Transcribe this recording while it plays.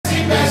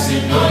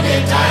person, no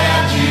dey tire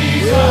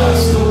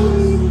Jesus.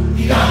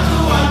 He don't do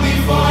one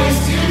before, he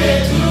still dey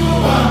do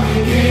one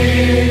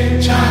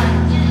again. Child,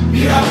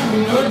 miracle,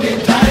 no dey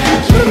tire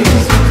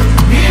Jesus.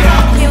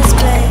 Miracle,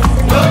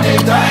 no dey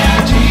tire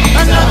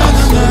Jesus.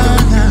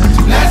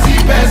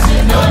 Blessed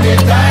person, no dey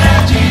tire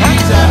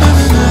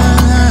Jesus.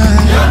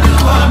 He don't do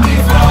one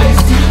before, he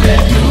still dey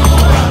do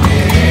one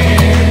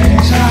again.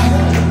 Child,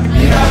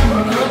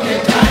 miracle, no dey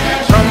tire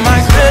Jesus. From my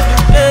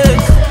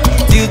days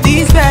till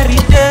this very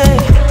day,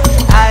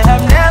 I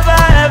have never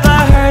ever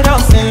heard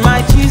of sin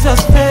my Jesus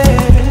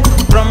paid.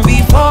 From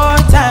before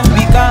time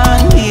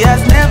began, he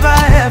has never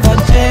ever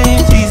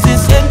changed. He's the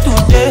same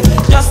today,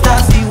 just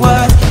as he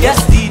was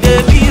yesterday.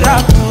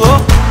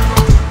 Miracle,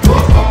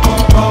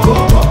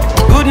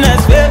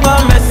 goodness, favor,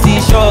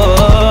 mercy,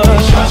 sure.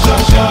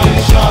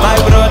 My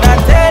brother,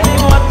 tell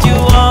him what you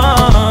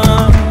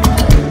want.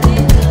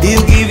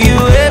 He'll give you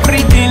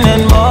everything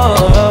and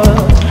more.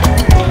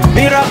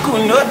 Miracle,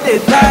 no dey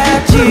tire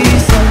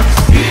Jesus.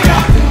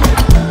 Miracle,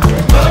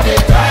 no dey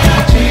tire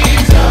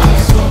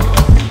Jesus.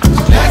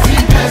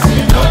 Blessed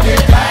person, no dey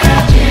tire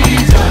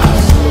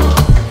Jesus.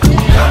 He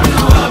don't do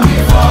one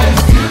before, he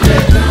still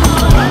dey do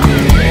one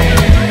again.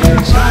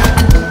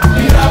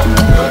 Miracle,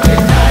 no dey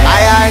tire.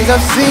 My eyes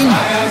have seen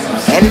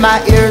and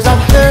my ears have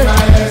heard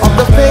of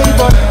the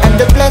favor and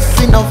the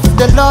blessing of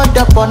the Lord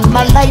upon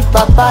my life.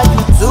 Papa,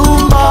 you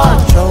too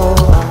much, oh.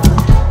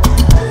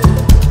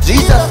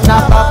 Jesus,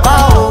 now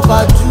Papa,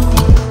 overdue.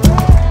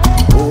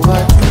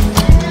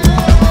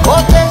 Oh,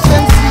 taste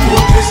and see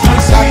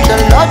that the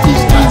Lord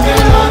is good.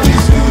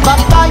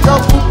 Papa, your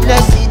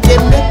goodness, they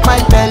make my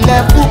belly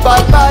full.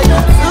 Papa, you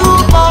too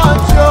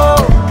much, oh.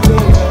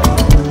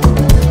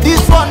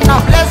 This one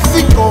now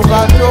blessing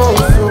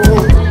overdose,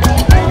 oh.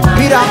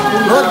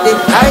 Miracle, no dey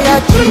tire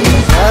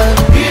Jesus.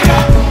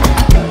 Miracle,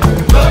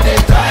 no dey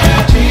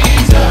tire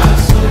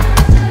Jesus.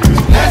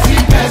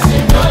 Blessed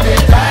person, no dey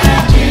tire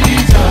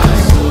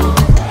Jesus.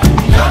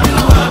 He don't do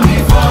one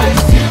before, he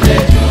still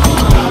dey do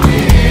one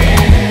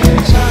again.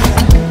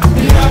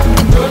 Miracle,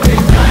 no dey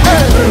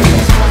tire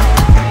Jesus.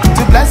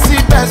 To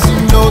blessed person,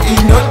 no, he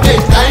no dey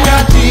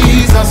tire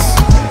Jesus.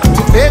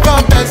 To favor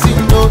person,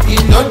 no, he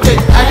no dey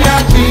tire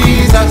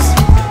Jesus.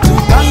 To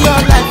turn your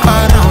life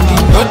around, he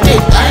no dey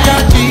tire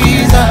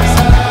Jesus.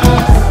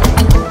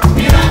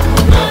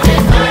 Miracle, no dey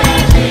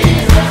tire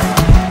Jesus.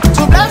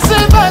 To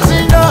blessed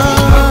person, no,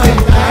 he no dey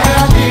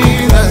tire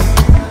Jesus.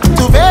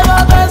 To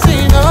favor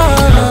person, no,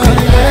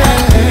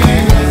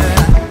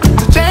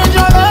 to change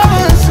your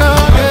life, so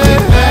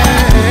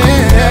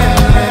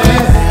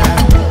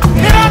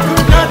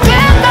Miracle, no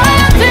dey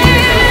tire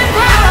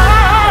Jesus.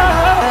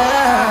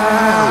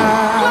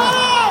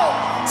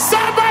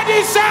 Somebody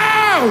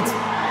shout!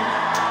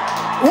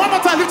 One more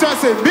time, lift your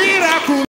say, miracle.